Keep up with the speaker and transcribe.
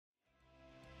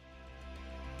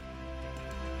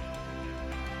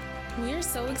We are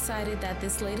so excited that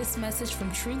this latest message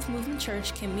from Truth Movement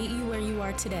Church can meet you where you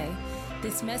are today.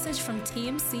 This message from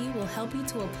TMC will help you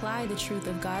to apply the truth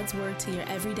of God's Word to your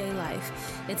everyday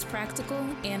life. It's practical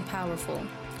and powerful.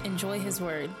 Enjoy His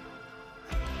Word.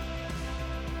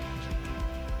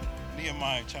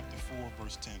 Nehemiah chapter 4,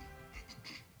 verse 10.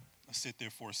 Let's sit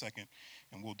there for a second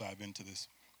and we'll dive into this.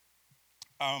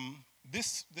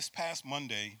 This past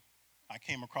Monday, I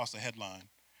came across a headline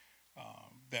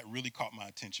that really caught my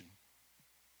attention.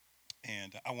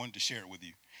 And I wanted to share it with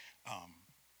you.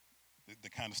 The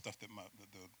kind of stuff that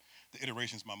the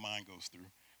iterations my mind goes through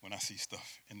when I see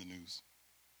stuff in the news.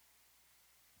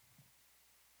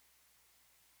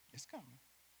 It's coming.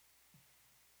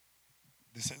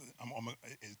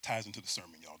 It ties into the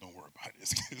sermon, y'all. Don't worry about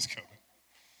it. It's coming.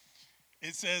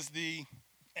 It says the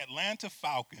Atlanta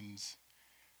Falcons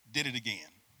did it again.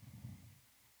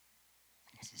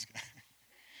 This guy.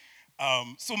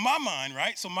 So my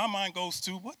mind goes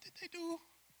to, what did they do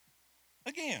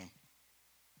again?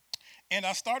 And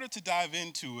I started to dive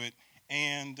into it,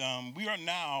 and we are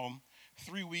now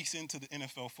 3 weeks into the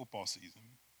NFL football season.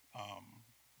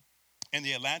 And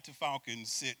the Atlanta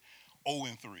Falcons sit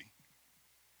 0-3.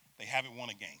 They haven't won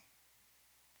a game.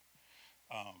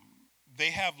 They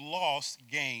have lost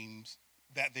games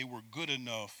that they were good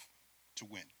enough to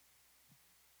win.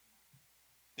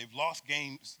 They've lost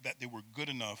games that they were good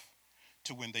enough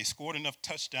to win. They scored enough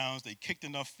touchdowns, they kicked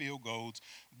enough field goals,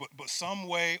 but some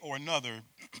way or another,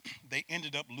 they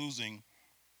ended up losing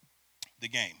the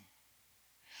game.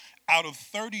 Out of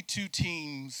 32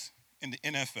 teams in the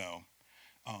NFL,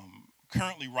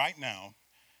 currently right now,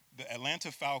 the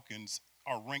Atlanta Falcons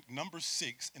are ranked number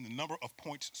 6 in the number of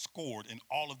points scored in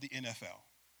all of the NFL.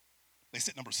 They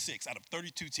sit number 6 out of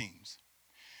 32 teams.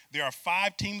 There are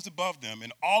 5 teams above them,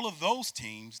 and all of those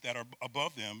teams that are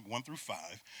above them, 1 through 5,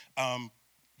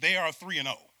 they are 3-0.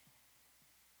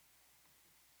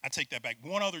 I take that back.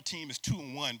 One other team is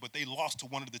 2-1, but they lost to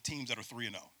one of the teams that are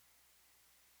 3-0.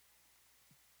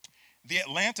 The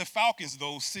Atlanta Falcons,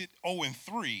 though, sit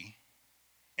 0-3,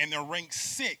 and they're ranked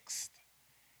 6th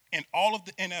in all of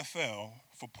the NFL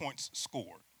for points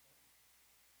scored.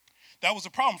 That was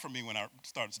a problem for me when I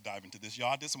started to dive into this.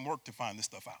 Y'all, I did some work to find this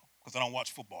stuff out because I don't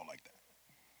watch football like that.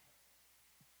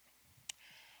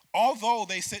 Although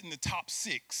they sit in the top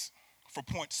 6 for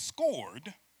points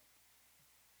scored,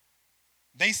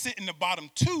 they sit in the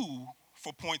bottom 2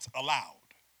 for points allowed.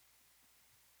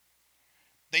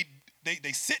 They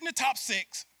sit in the top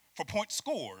 6 for points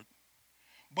scored,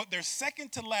 but they're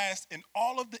second to last in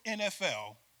all of the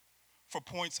NFL for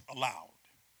points allowed.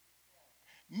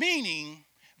 Meaning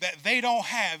that they don't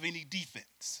have any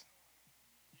defense.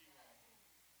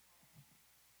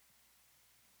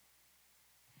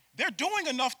 They're doing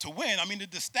enough to win. I mean, the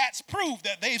stats prove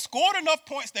that they've scored enough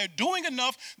points. They're doing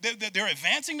enough. They're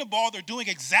advancing the ball. They're doing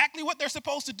exactly what they're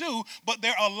supposed to do, but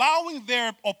they're allowing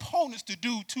their opponents to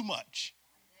do too much.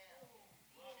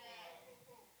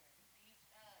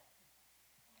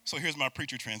 So here's my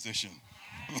preacher transition.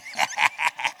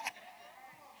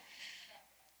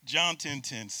 John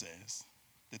 10:10 says,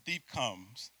 the thief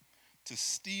comes to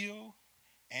steal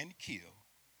and kill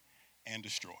and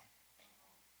destroy.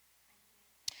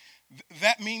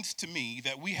 That means to me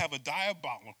that we have a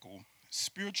diabolical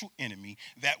spiritual enemy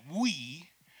that we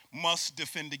must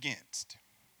defend against.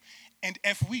 And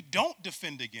if we don't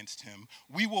defend against him,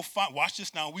 we will find, watch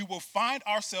this now, we will find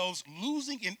ourselves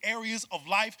losing in areas of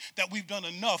life that we've done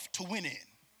enough to win in.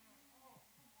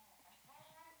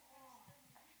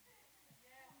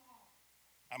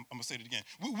 I'm going to say it again.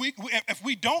 If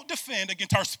we don't defend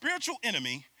against our spiritual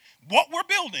enemy, what we're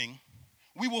building,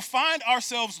 we will find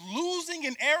ourselves losing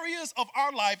in areas of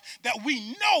our life that we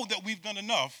know that we've done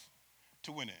enough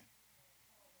to win in.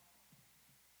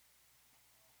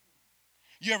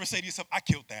 You ever say to yourself, I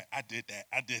killed that, I did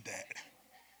that,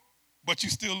 but you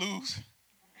still lose?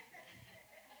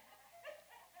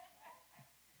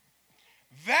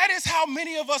 That is how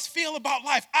many of us feel about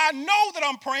life. I know that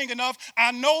I'm praying enough.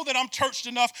 I know that I'm churched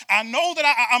enough. I know that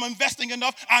I'm investing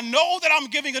enough. I know that I'm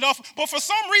giving enough. But for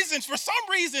some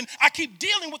reason, I keep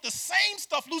dealing with the same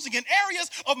stuff, losing in areas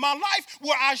of my life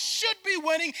where I should be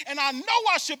winning, and I know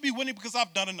I should be winning because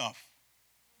I've done enough.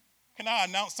 Can I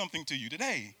announce something to you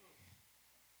today?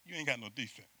 You ain't got no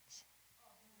defense.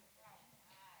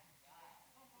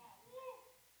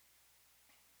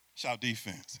 Shout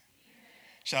defense.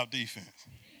 Shout defense.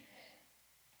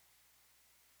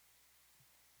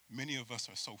 Many of us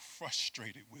are so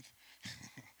frustrated with,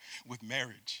 with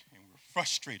marriage, and we're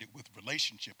frustrated with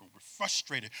relationship, and we're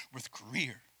frustrated with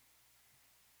career.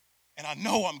 And I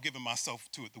know I'm giving myself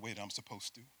to it the way that I'm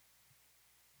supposed to.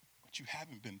 But you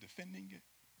haven't been defending it.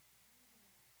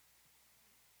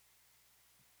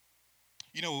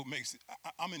 You know what makes it,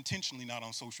 I'm intentionally not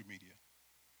on social media.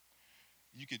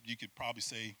 You could probably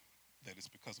say that it's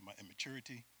because of my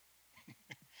immaturity.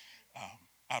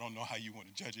 I don't know how you want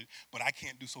to judge it, but I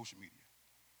can't do social media.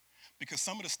 Because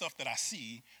some of the stuff that I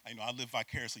see, I live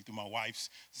vicariously through my wife's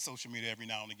social media every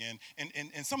now and again,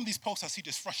 and some of these posts I see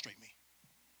just frustrate me.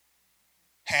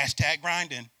 Hashtag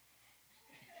grinding.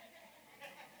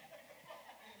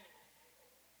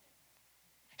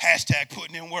 Hashtag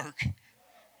putting in work.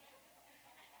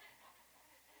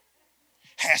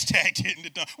 Hashtag getting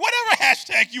it done. Whatever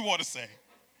hashtag you want to say.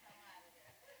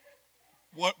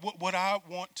 What I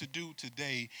want to do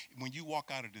today when you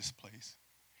walk out of this place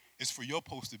is for your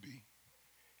post to be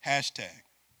hashtag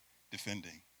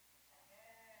defending.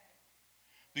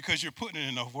 Because you're putting in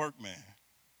enough work, man.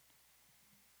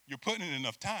 You're putting in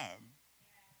enough time.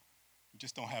 You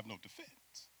just don't have no defense.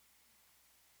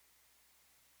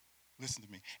 Listen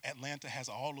to me. Atlanta has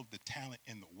all of the talent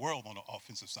in the world on the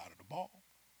offensive side of the ball.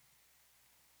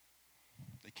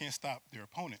 They can't stop their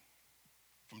opponent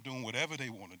from doing whatever they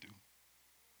want to do.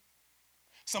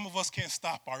 Some of us can't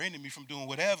stop our enemy from doing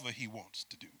whatever he wants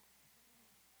to do.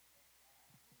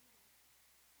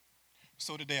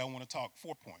 So today I want to talk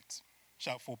 4 points.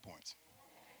 Shout 4 points.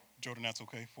 Jordan, that's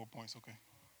okay? 4 points, okay?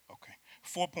 Okay.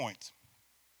 4 points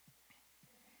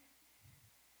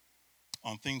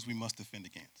on things we must defend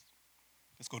against.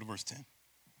 Let's go to verse 10.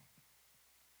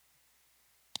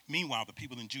 Meanwhile, the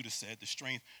people in Judah said, the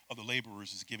strength of the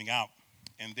laborers is giving out,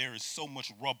 and there is so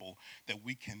much rubble that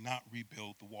we cannot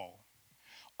rebuild the wall.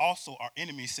 Also, our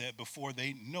enemies said, before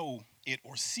they know it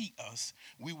or see us,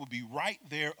 we will be right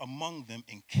there among them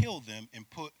and kill them and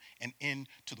put an end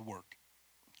to the work.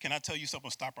 Can I tell you something?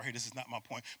 Stop right here. This is not my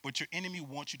point. But your enemy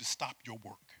wants you to stop your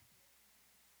work.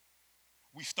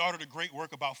 We started a great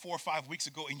work about 4 or 5 weeks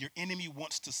ago, and your enemy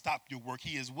wants to stop your work.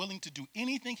 He is willing to do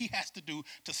anything he has to do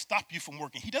to stop you from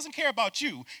working. He doesn't care about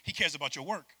you. He cares about your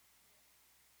work.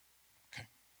 Okay.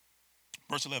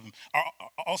 Verse 11.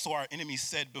 Also, our enemies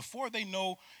said, before they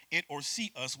know it or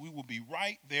see us, we will be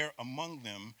right there among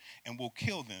them and will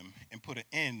kill them and put an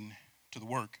end to the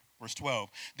work. Verse 12.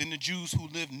 Then the Jews who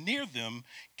lived near them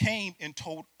came and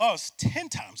told us 10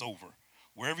 times over,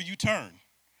 wherever you turn,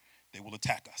 they will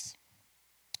attack us.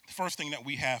 The first thing that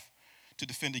we have to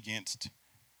defend against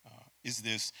is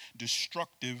this: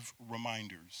 destructive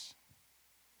reminders.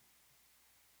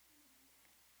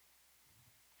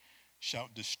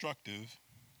 Shout destructive.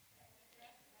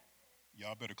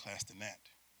 Y'all better class than that.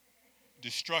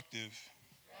 Destructive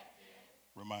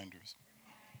reminders.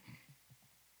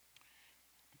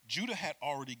 Judah had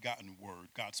already gotten word,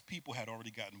 God's people had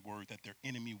already gotten word that their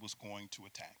enemy was going to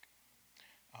attack.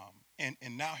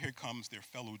 And now here comes their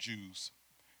fellow Jews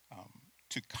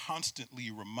to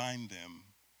constantly remind them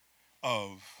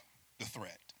of the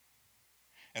threat.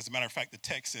 As a matter of fact, the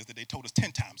text says that they told us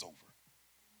 10 times over.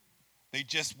 They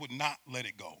just would not let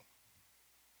it go.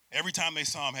 Every time they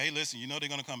saw him, hey, listen, you know they're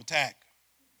going to come attack.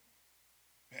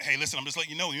 Hey, listen, I'm just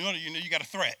letting you know you got a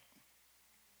threat.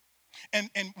 And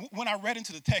when I read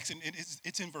into the text, and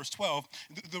it's in verse 12,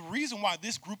 the reason why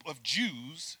this group of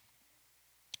Jews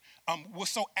was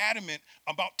so adamant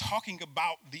about talking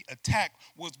about the attack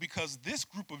was because this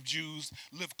group of Jews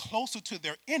lived closer to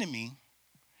their enemy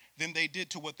than they did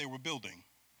to what they were building.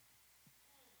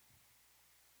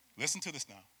 Listen to this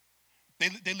now.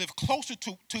 They lived closer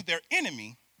to their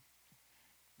enemy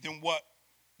than what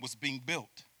was being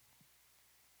built.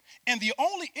 And the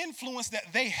only influence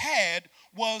that they had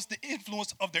was the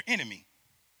influence of their enemy.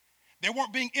 They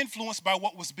weren't being influenced by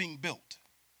what was being built.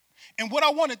 And what I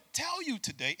want to tell you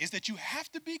today is that you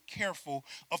have to be careful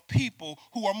of people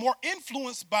who are more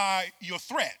influenced by your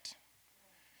threat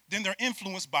than they're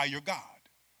influenced by your God.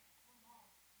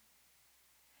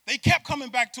 They kept coming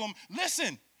back to him.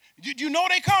 Listen, you know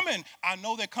they're coming. I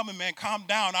know they're coming, man. Calm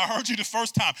down. I heard you the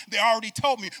first time. They already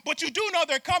told me. But you do know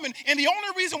they're coming. And the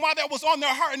only reason why that was on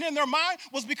their heart and in their mind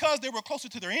was because they were closer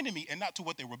to their enemy and not to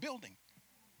what they were building.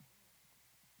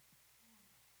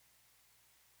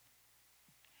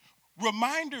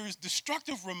 Reminders,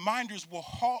 destructive reminders will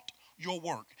halt your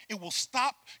work. It will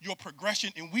stop your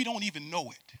progression, and we don't even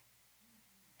know it.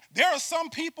 There are some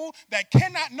people that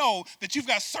cannot know that you've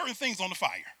got certain things on the fire.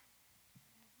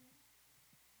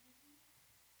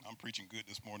 I'm preaching good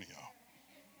this morning, y'all.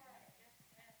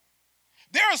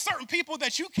 There are certain people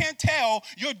that you can't tell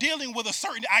you're dealing with a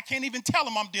certain, I can't even tell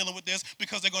them I'm dealing with this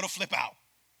because they're going to flip out.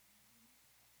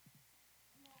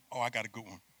 Oh, I got a good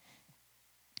one.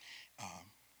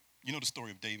 You know the story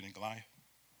of David and Goliath?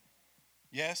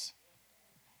 Yes?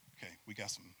 Okay, we got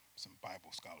some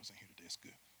Bible scholars in here today. It's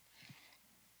good.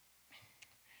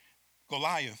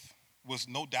 Goliath was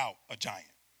no doubt a giant.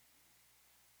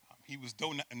 He was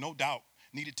no doubt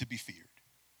needed to be feared.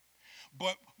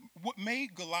 But what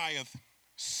made Goliath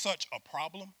such a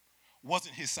problem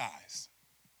wasn't his size.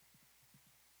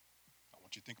 I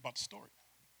want you to think about the story.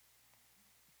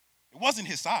 It wasn't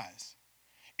his size.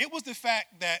 It was the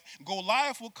fact that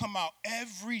Goliath would come out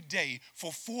every day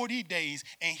for 40 days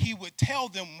and he would tell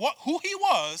them who he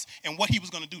was and what he was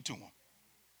going to do to them.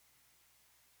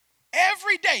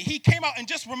 Every day he came out and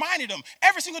just reminded them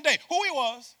every single day who he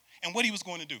was and what he was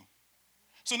going to do.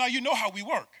 So now you know how we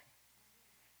work.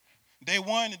 Day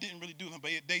one, it didn't really do nothing,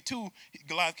 but day two,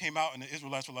 Goliath came out and the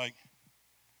Israelites were like,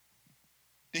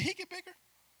 did he get bigger?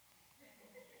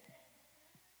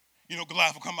 You know,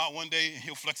 Goliath will come out one day and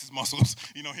he'll flex his muscles.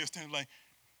 You know, he'll stand like,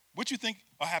 what do you think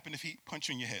will happen if he punched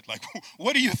you in your head? Like,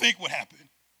 what do you think would happen?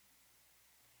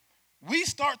 We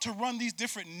start to run these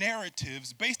different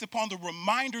narratives based upon the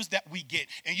reminders that we get.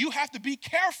 And you have to be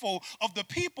careful of the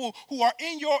people who are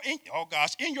in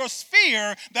your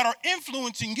sphere that are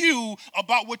influencing you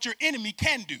about what your enemy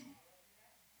can do.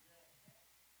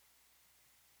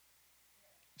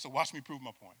 So watch me prove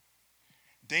my point.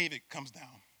 David comes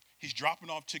down. He's dropping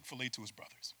off Chick-fil-A to his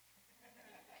brothers.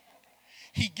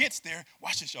 He gets there.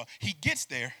 Watch this, y'all. He gets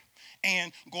there,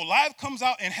 and Goliath comes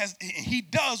out and he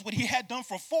does what he had done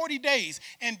for 40 days.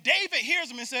 And David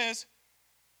hears him and says,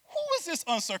 who is this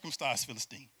uncircumcised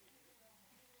Philistine?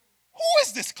 Who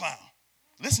is this clown?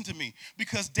 Listen to me,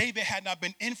 because David had not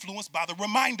been influenced by the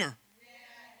reminder.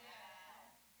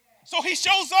 So he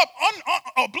shows up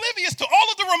oblivious to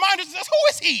all of the reminders and says, who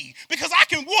is he? Because I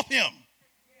can whoop him.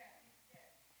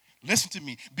 Listen to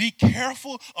me. Be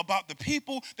careful about the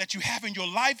people that you have in your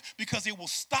life because it will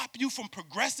stop you from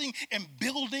progressing and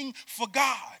building for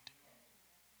God.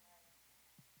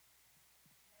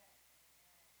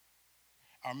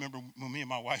 I remember when me and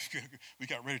my wife, we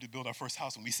got ready to build our first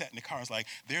house and we sat in the car and was like,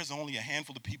 there's only a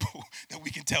handful of people that we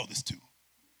can tell this to.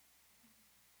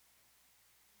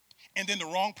 And then the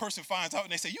wrong person finds out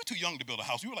and they say, you're too young to build a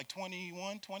house. We were like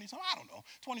 21, 20, something, I don't know,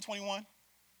 20, 21.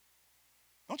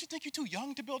 Don't you think you're too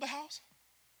young to build a house?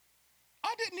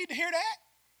 I didn't need to hear that.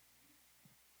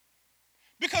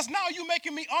 Because now you're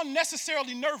making me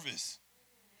unnecessarily nervous.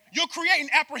 You're creating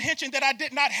apprehension that I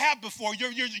did not have before.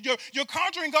 You're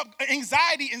conjuring up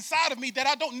anxiety inside of me that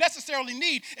I don't necessarily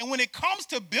need. And when it comes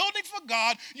to building for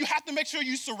God, you have to make sure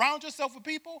you surround yourself with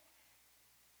people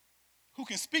who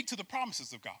can speak to the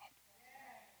promises of God.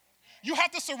 You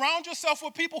have to surround yourself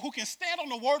with people who can stand on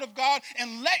the word of God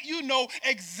and let you know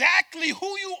exactly who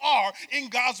you are in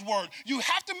God's word. You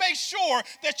have to make sure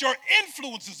that your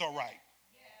influences are right.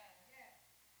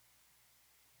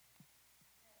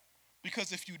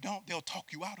 Because if you don't, they'll talk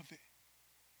you out of it.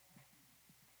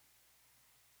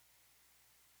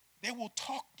 They will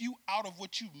talk you out of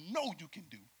what you know you can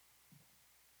do.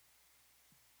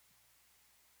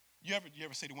 You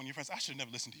ever say to one of your friends, I should have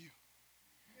never listened to you.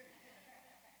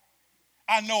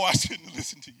 I know I shouldn't have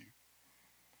listened to you.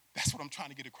 That's what I'm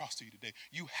trying to get across to you today.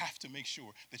 You have to make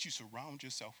sure that you surround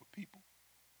yourself with people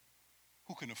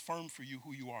who can affirm for you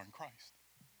who you are in Christ.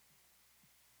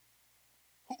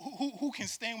 Who can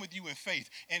stand with you in faith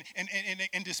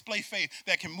and display faith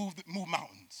that can move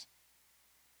mountains.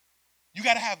 You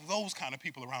got to have those kind of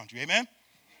people around you. Amen?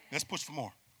 Let's push for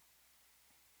more.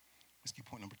 Let's keep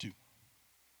point number 2.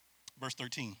 Verse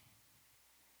 13.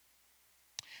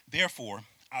 Therefore,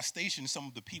 I stationed some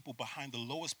of the people behind the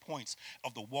lowest points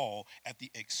of the wall at the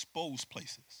exposed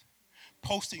places,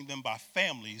 posting them by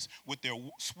families with their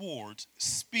swords,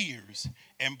 spears,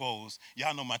 and bows.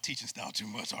 Y'all know my teaching style too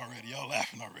much already. Y'all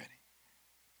laughing already.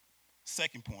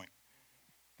 Second point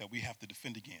that we have to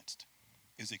defend against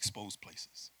is exposed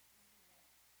places.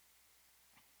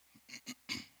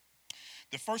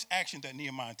 The first action that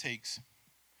Nehemiah takes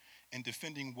in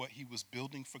defending what he was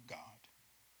building for God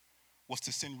was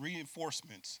to send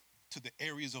reinforcements to the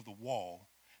areas of the wall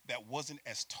that wasn't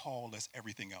as tall as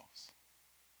everything else.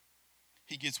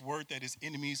 He gets word that his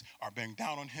enemies are bearing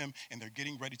down on him and they're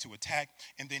getting ready to attack.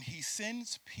 And then he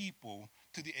sends people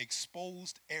to the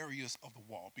exposed areas of the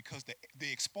wall, because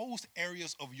the exposed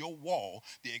areas of your wall,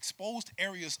 the exposed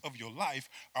areas of your life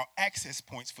are access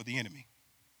points for the enemy.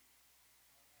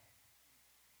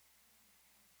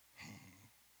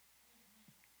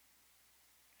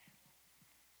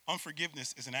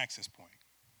 Unforgiveness is an access point.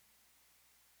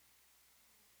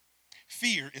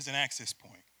 Fear is an access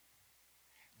point.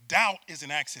 Doubt is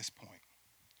an access point.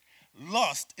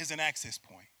 Lust is an access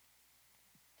point.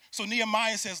 So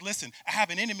Nehemiah says, listen, I have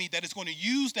an enemy that is going to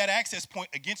use that access point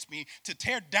against me to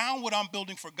tear down what I'm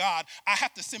building for God. I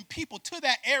have to send people to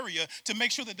that area to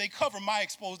make sure that they cover my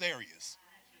exposed areas.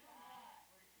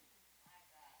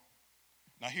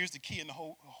 Now here's the key in the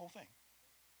whole thing.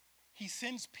 he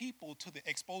sends people to the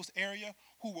exposed area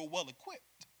who were well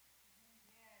equipped.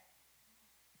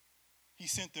 He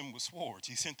sent them with swords.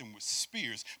 He sent them with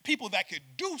spears, people that could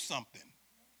do something.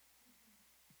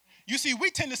 You see,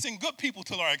 we tend to send good people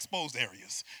to our exposed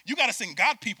areas. You got to send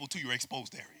God people to your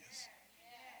exposed areas.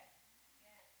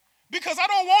 Because I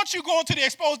don't want you going to the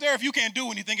exposed area if you can't do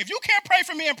anything. If you can't pray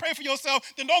for me and pray for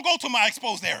yourself, then don't go to my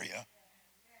exposed area.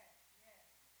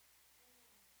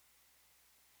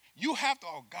 You have to,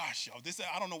 oh gosh, y'all,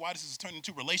 I don't know why this is turning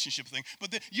into a relationship thing,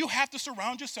 but you have to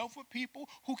surround yourself with people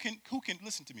who can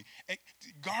listen to me,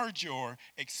 guard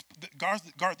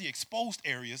the exposed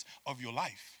areas of your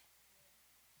life.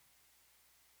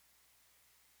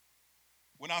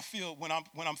 When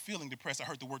I'm feeling depressed, I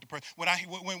heard the word depressed. When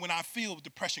I feel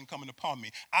depression coming upon me,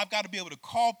 I've got to be able to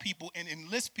call people and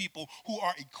enlist people who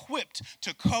are equipped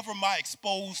to cover my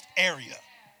exposed area.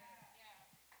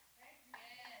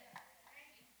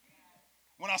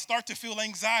 When I start to feel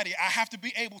anxiety, I have to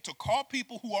be able to call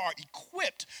people who are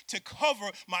equipped to cover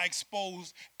my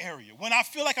exposed area. When I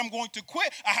feel like I'm going to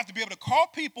quit, I have to be able to call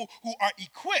people who are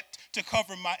equipped to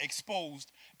cover my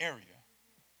exposed area.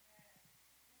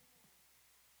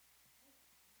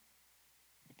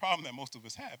 The problem that most of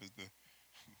us have is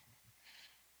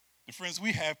the friends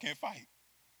we have can't fight.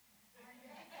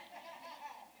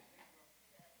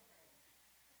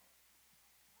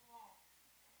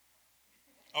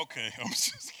 Okay, I'm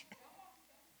just kidding.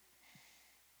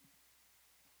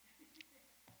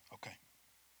 Okay.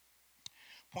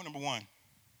 Point number 1.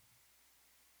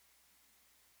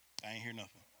 I ain't hear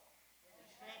nothing.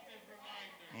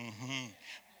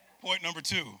 Point number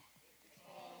 2.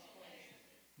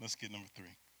 Let's get number 3.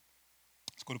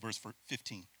 Let's go to verse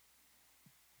 15.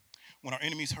 When our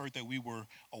enemies heard that we were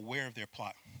aware of their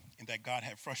plot and that God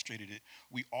had frustrated it,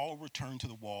 we all returned to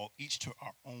the wall, each to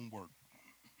our own work.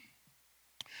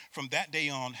 From that day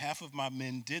on, half of my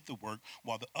men did the work,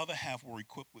 while the other half were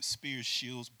equipped with spears,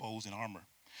 shields, bows, and armor.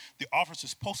 The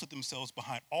officers posted themselves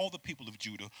behind all the people of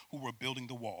Judah who were building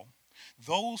the wall.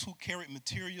 Those who carried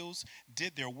materials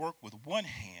did their work with one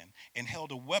hand and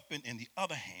held a weapon in the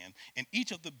other hand, and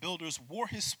each of the builders wore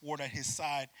his sword at his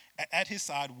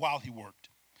side while he worked.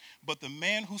 But the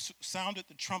man who sounded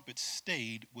the trumpet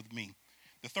stayed with me.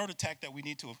 The third attack that we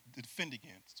need to defend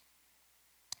against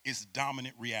is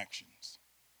dominant reactions.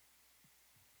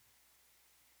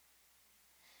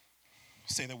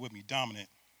 Say that with me, dominant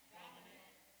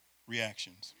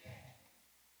reactions.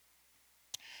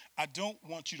 I don't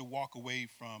want you to walk away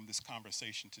from this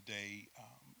conversation today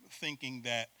thinking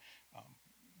that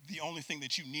the only thing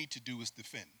that you need to do is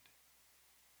defend.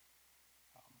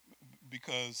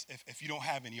 Because if you don't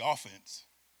have any offense,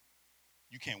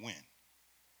 you can't win.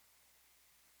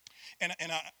 And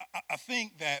I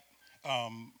think that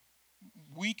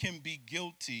we can be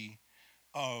guilty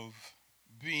of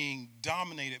being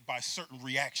dominated by certain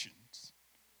reactions.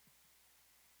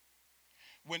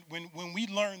 When we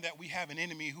learn that we have an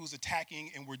enemy who's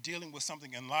attacking and we're dealing with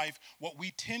something in life, what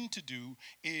we tend to do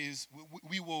is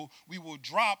we will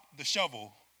drop the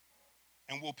shovel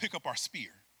and we'll pick up our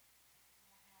spear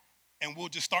and we'll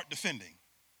just start defending.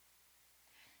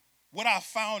 What I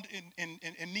found in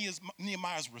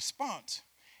Nehemiah's response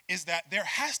is that there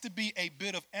has to be a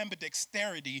bit of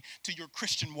ambidexterity to your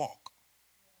Christian walk.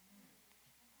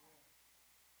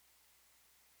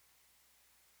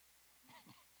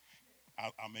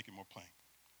 I'll make it more plain.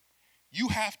 You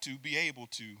have to be able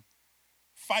to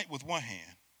fight with one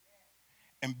hand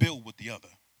and build with the other.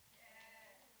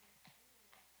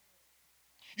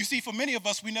 You see, for many of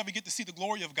us, we never get to see the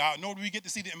glory of God, nor do we get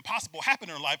to see the impossible happen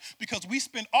in our life because we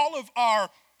spend all of our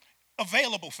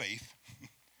available faith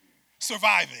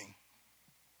surviving.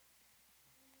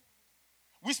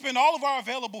 We spend all of our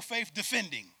available faith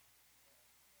defending.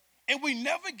 And we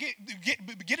never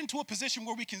get into a position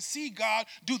where we can see God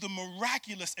do the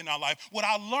miraculous in our life. What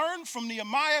I learned from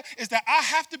Nehemiah is that I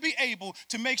have to be able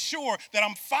to make sure that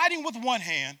I'm fighting with one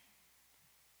hand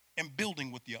and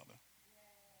building with the other.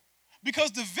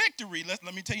 Because the victory, let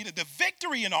me tell you that the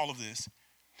victory in all of this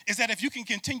is that if you can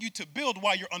continue to build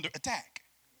while you're under attack.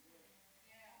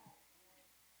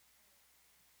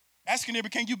 Ask your neighbor,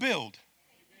 can you build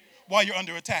while you're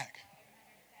under attack?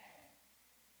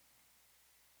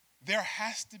 There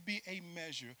has to be a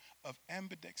measure of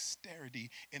ambidexterity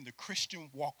in the Christian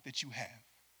walk that you have.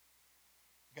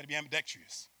 You got to be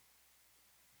ambidextrous.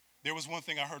 There was one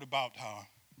thing I heard about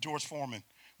George Foreman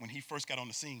when he first got on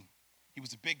the scene. He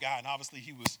was a big guy, and obviously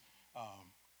he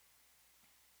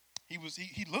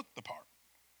looked the part.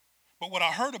 But what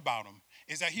I heard about him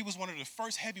is that he was one of the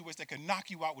first heavyweights that could knock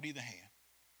you out with either hand.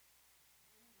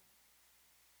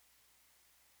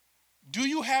 Do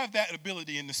you have that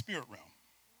ability in the spirit realm?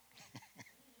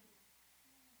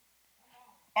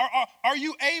 Are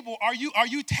you able, are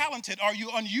you talented, are you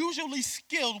unusually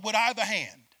skilled with either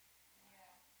hand?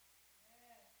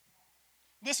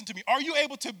 Listen to me. Are you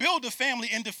able to build a family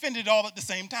and defend it all at the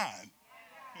same time?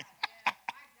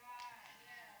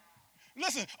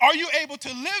 Listen, are you able to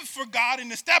live for God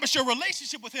and establish your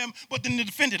relationship with him, but then to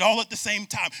defend it all at the same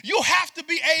time? You have to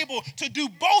be able to do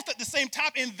both at the same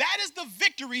time, and that is the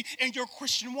victory in your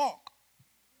Christian walk.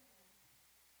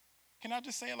 Can I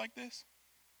just say it like this?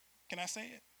 Can I say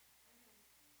it?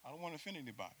 I don't want to offend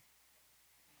anybody.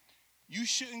 You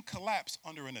shouldn't collapse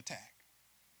under an attack.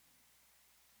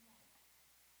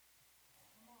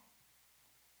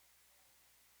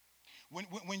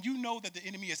 When you know that the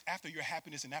enemy is after your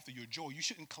happiness and after your joy, you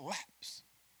shouldn't collapse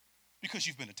because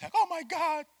you've been attacked. Oh my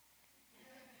God.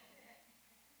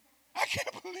 I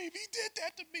can't believe he did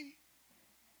that to me.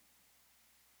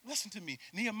 Listen to me.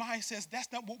 Nehemiah says that's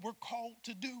not what we're called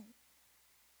to do.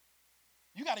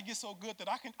 You got to get so good that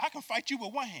I can fight you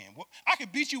with one hand. I can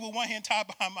beat you with one hand tied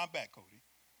behind my back, Cody.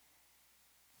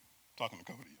 Talking to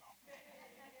Cody, y'all.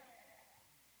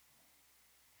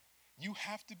 You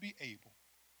have to be able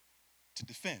to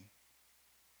defend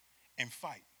and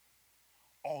fight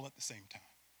all at the same time.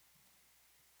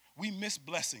 We miss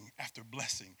blessing after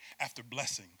blessing after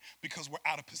blessing because we're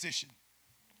out of position.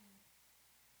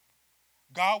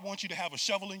 God wants you to have a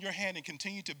shovel in your hand and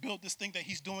continue to build this thing that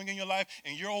he's doing in your life,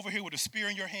 and you're over here with a spear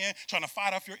in your hand trying to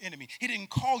fight off your enemy. He didn't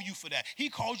call you for that. He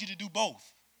called you to do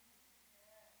both.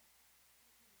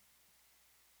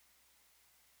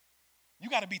 You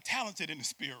got to be talented in the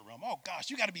spirit realm. Oh gosh,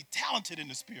 you got to be talented in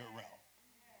the spirit realm.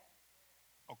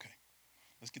 Okay,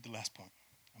 let's get the last point.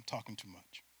 I'm talking too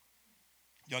much.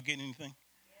 Y'all getting anything?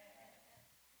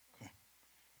 Okay.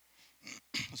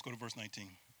 Let's go to verse 19.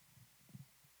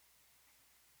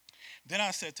 Then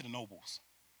I said to the nobles,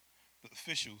 the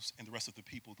officials, and the rest of the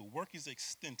people, the work is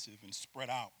extensive and spread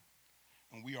out,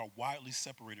 and we are widely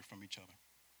separated from each other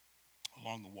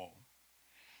along the wall.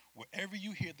 Wherever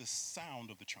you hear the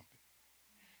sound of the trumpet,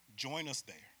 join us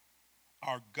there.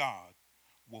 Our God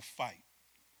will fight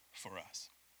for us.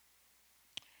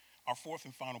 Our fourth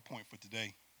and final point for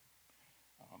today,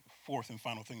 the fourth and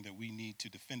final thing that we need to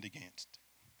defend against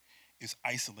is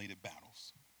isolated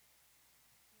battles.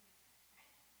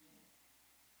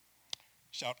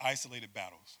 Shout, isolated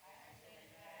battles.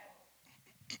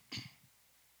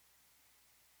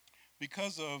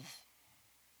 Because of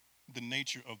the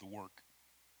nature of the work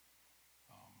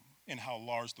and how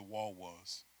large the wall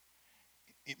was,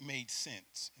 it made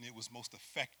sense and it was most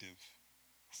effective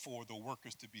for the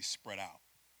workers to be spread out.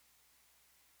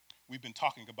 We've been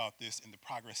talking about this, and the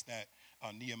progress that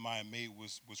Nehemiah made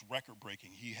was record-breaking.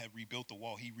 He had rebuilt the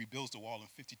wall. He rebuilds the wall in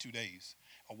 52 days,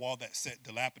 a wall that sat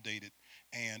dilapidated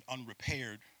and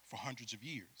unrepaired for hundreds of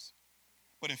years.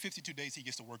 But in 52 days, he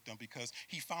gets the work done because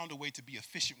he found a way to be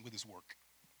efficient with his work.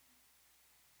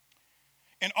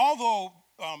 And although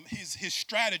his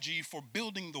strategy for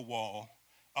building the wall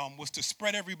was to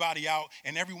spread everybody out,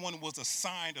 and everyone was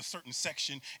assigned a certain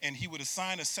section, and he would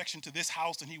assign a section to this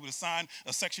house, and he would assign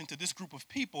a section to this group of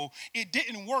people, it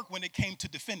didn't work when it came to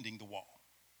defending the wall.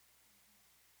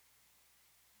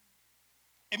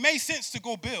 It made sense to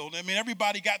go build. I mean,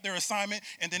 everybody got their assignment,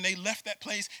 and then they left that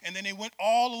place, and then they went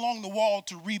all along the wall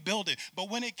to rebuild it. But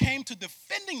when it came to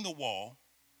defending the wall,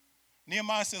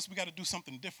 Nehemiah says we got to do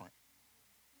something different.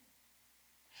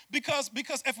 Because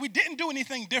if we didn't do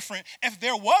anything different, if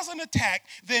there was an attack,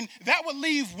 then that would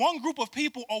leave one group of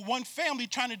people or one family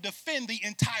trying to defend the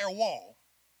entire wall.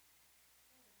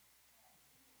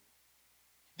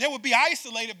 They would be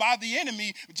isolated by the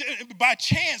enemy by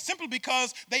chance simply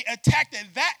because they attacked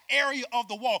at that area of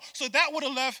the wall. So that would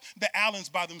have left the Allens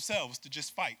by themselves to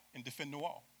just fight and defend the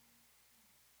wall.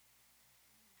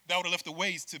 That would have left the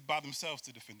Wades by themselves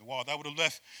to defend the wall. That would have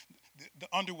left the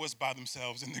Underwoods by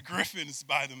themselves and the Griffins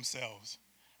by themselves.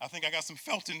 I think I got some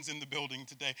Feltons in the building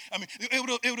today. I mean, it would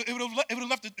have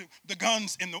left the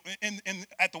guns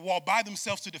at the wall by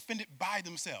themselves to defend it by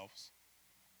themselves.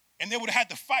 And they would have had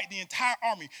to fight the entire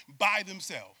army by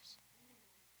themselves.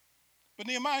 But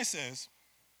Nehemiah says,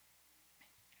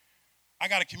 I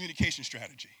got a communication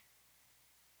strategy.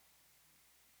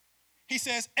 He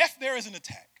says, if there is an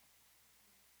attack,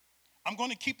 I'm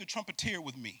going to keep the trumpeter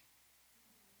with me.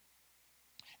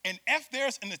 And if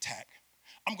there's an attack,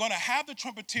 I'm going to have the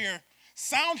trumpeter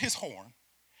sound his horn,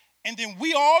 and then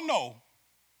we all know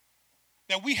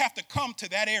that we have to come to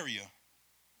that area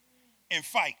and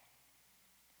fight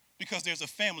because there's a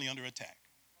family under attack.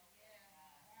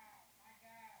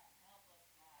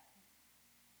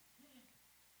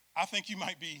 I think you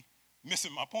might be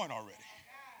Missing my point already.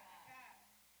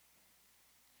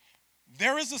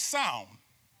 There is a sound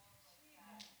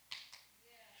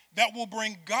that will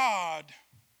bring God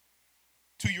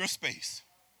to your space.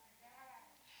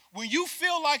 When you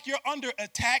feel like you're under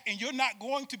attack and you're not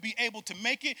going to be able to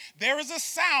make it, there is a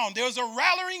sound, there's a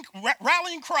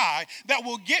rallying cry that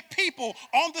will get people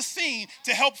on the scene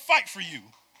to help fight for you.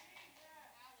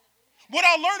 What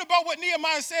I learned about what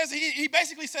Nehemiah says, he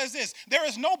basically says this: there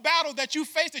is no battle that you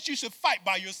face that you should fight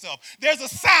by yourself. There's a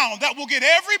sound that will get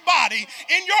everybody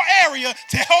in your area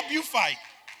to help you fight.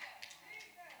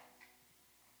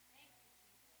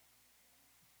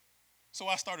 So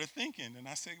I started thinking, and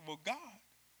I said, well, God,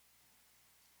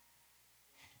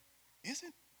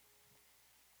 isn't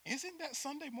that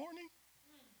Sunday morning?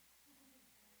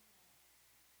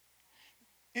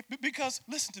 Because,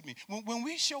 listen to me, when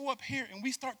we show up here and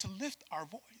we start to lift our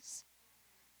voice,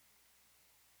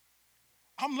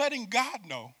 I'm letting God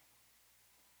know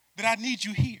that I need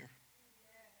you here.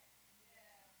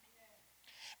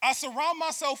 I surround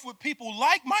myself with people,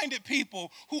 like-minded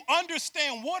people, who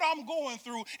understand what I'm going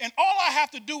through, and all I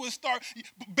have to do is start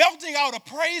belting out a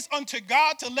praise unto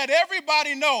God to let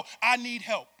everybody know I need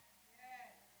help.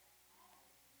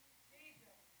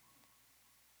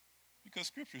 Because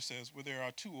Scripture says where there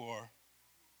are two or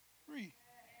three.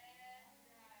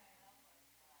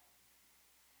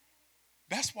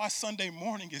 That's why Sunday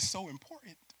morning is so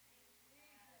important.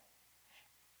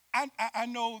 I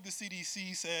know the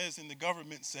CDC says and the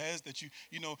government says that you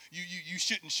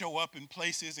shouldn't show up in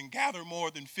places and gather more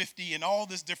than 50 and all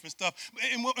this different stuff.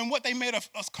 And what they made us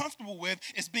comfortable with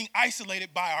is being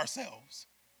isolated by ourselves.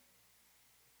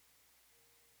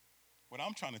 What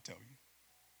I'm trying to tell you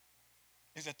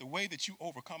is that the way that you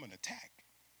overcome an attack,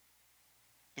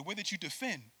 the way that you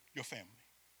defend your family,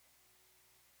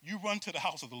 you run to the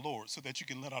house of the Lord so that you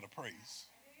can let out a praise.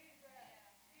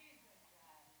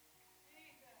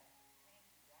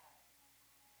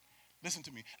 Listen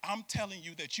to me. I'm telling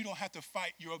you that you don't have to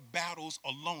fight your battles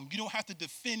alone. You don't have to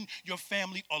defend your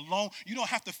family alone. You don't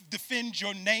have to defend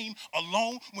your name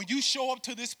alone. When you show up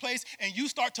to this place and you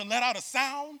start to let out a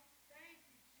sound,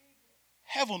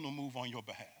 heaven will move on your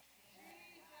behalf.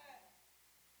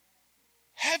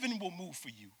 Heaven will move for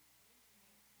you.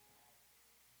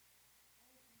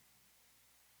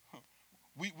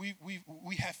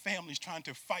 We have families trying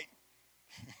to fight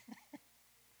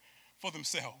for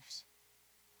themselves.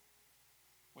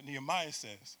 What Nehemiah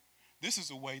says, this is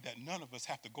a way that none of us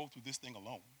have to go through this thing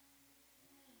alone.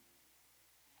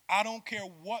 I don't care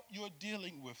what you're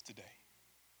dealing with today.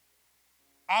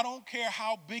 I don't care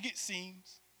how big it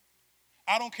seems.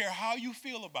 I don't care how you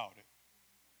feel about it.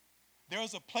 There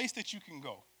is a place that you can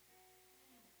go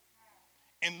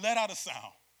and let out a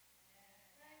sound,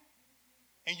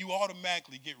 and you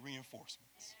automatically get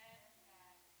reinforcements.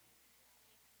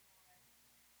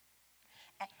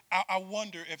 I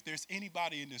wonder if there's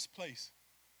anybody in this place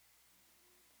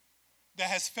that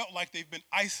has felt like they've been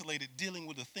isolated dealing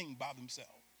with a thing by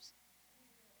themselves.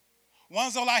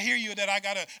 Once all I hear you that I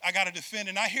gotta defend,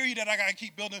 and I hear you that I gotta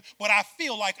keep building, but I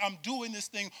feel like I'm doing this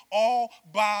thing all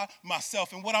by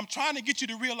myself. And what I'm trying to get you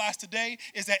to realize today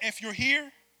is that if you're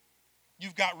here,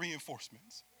 you've got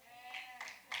reinforcements.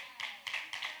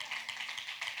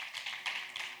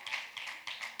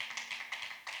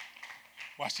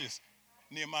 Watch this.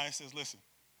 Nehemiah says, listen,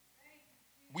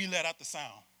 we let out the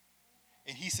sound.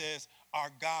 And he says, our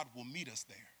God will meet us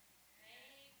there.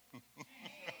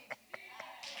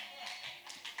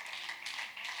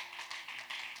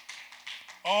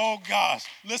 Oh, gosh,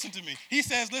 listen to me. He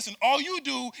says, listen, all you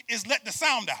do is let the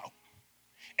sound out,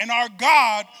 and our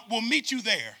God will meet you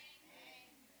there.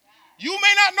 You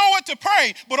may not know what to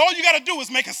pray, but all you got to do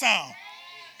is make a sound.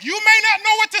 You may not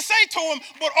know what to say to him,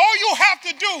 but all you have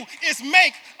to do is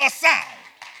make a sound.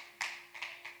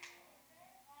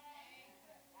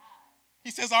 He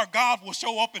says our God will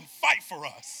show up and fight for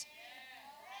us.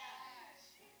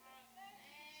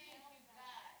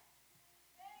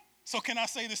 So can I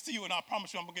say this to you, and I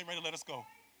promise you I'm getting ready to let us go.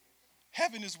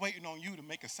 Heaven is waiting on you to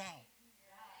make a sound.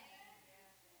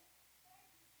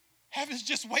 Heaven's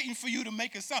just waiting for you to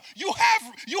make a sound. You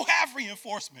have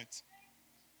reinforcements.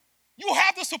 You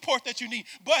have the support that you need,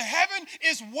 but heaven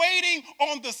is waiting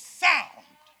on the sound.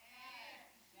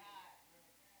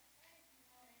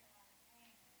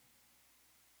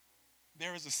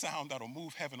 There is a sound that will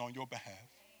move heaven on your behalf.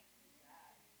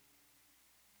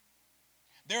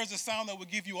 There is a sound that will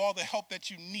give you all the help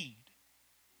that you need.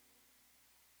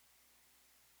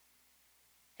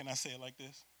 Can I say it like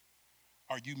this?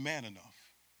 Are you man enough?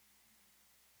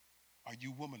 Are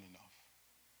you woman enough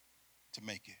to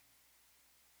make it?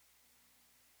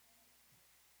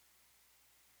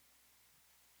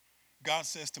 God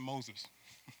says to Moses,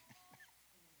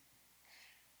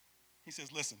 he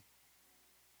says, listen,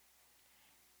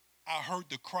 I heard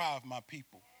the cry of my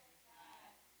people.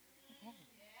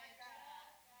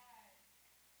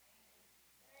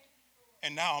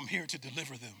 And now I'm here to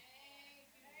deliver them.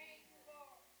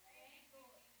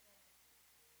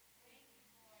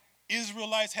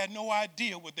 Israelites had no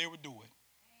idea what they were doing.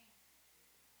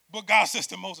 But God says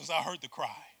to Moses, I heard the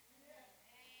cry.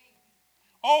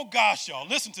 Oh gosh, y'all,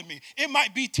 listen to me. It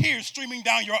might be tears streaming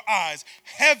down your eyes.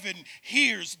 Heaven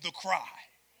hears the cry.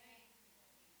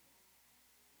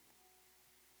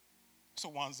 So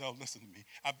Wanzel, listen to me.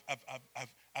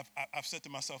 I've said to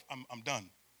myself, I'm done.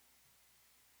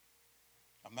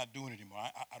 I'm not doing it anymore.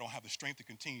 I don't have the strength to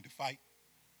continue to fight.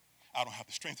 I don't have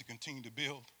the strength to continue to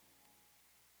build.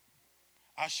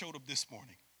 I showed up this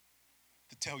morning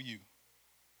to tell you,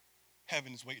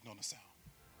 heaven is waiting on the sound.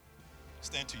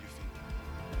 Stand to your feet.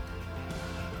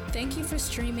 Thank you for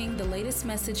streaming the latest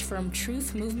message from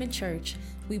Truth Movement Church.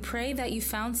 We pray that you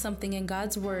found something in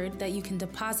God's Word that you can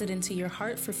deposit into your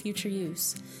heart for future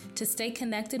use. To stay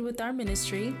connected with our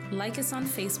ministry, like us on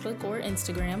Facebook or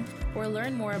Instagram, or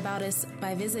learn more about us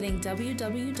by visiting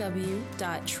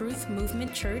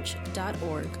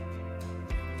www.truthmovementchurch.org.